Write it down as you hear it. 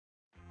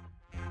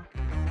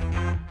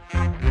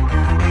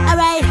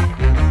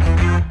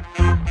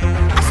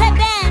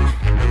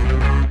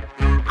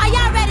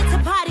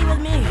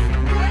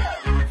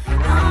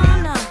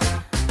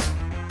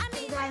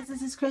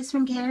Joyce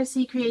from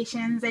KRC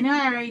Creations. I know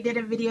I already did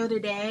a video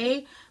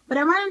today, but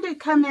I wanted to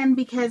come in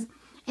because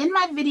in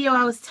my video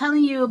I was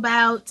telling you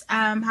about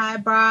how I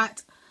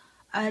brought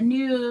a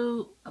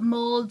new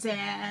mold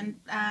and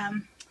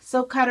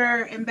soap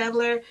cutter and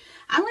beveler.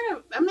 I'm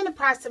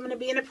gonna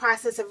be in the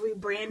process of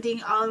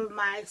rebranding all of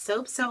my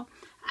soaps, so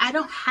I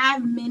don't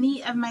have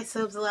many of my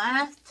soaps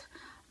left,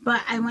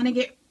 but I want to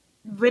get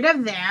rid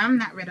of them,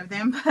 not rid of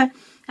them, but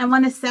I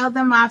want to sell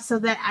them off so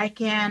that I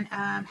can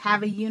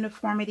have a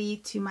uniformity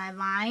to my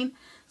line.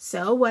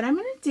 So what I'm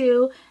going to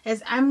do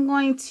is I'm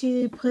going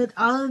to put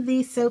all of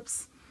these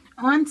soaps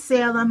on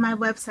sale on my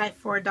website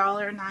for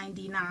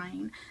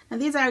 $1.99. Now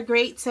these are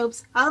great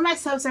soaps. All of my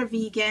soaps are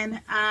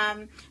vegan.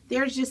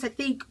 There's just, I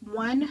think,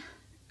 one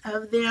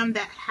of them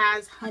that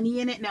has honey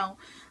in it. No,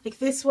 like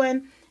this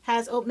one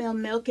has oatmeal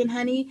milk and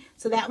honey,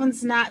 so that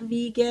one's not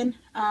vegan.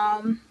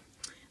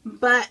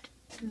 But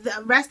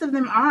the rest of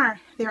them are.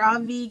 They're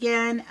all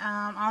vegan,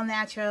 all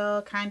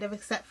natural, kind of,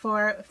 except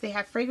for if they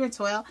have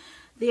fragrance oil.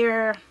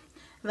 They're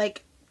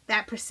like,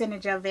 that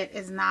percentage of it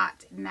is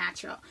not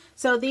natural.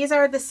 So these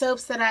are the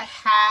soaps that I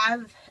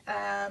have,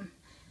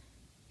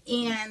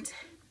 and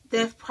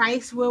the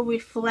price will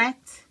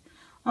reflect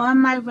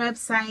on my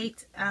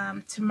website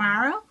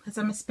tomorrow, because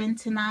I'm going to spend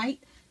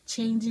tonight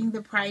changing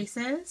the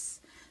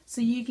prices.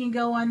 So you can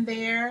go on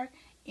there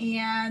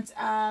and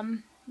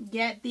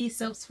get these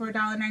soaps for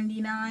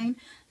 $1.99.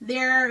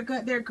 They're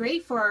good. They're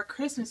great for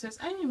Christmas.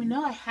 I didn't even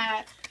know I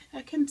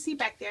couldn't see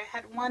back there. I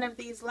had one of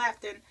these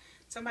left and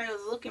somebody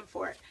was looking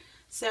for it.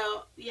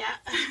 So yeah,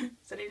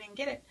 so they didn't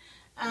get it.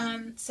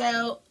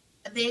 So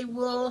they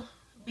will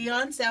be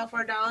on sale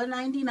for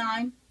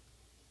 $1.99.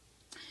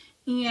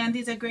 And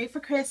these are great for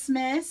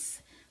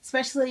Christmas,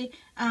 especially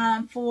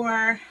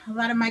for a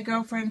lot of my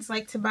girlfriends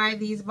like to buy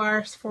these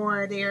bars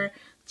for their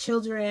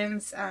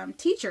children's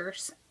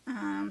teachers.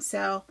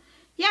 So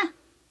yeah,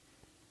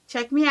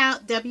 check me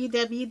out,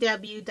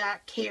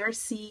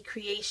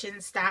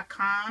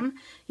 www.krccreations.com.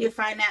 You'll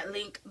find that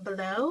link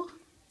below.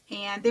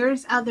 And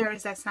there's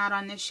others that's not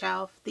on this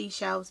shelf, these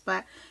shelves,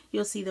 but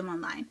you'll see them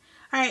online.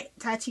 Alright,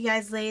 talk to you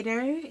guys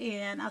later,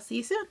 and I'll see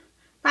you soon.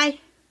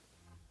 Bye.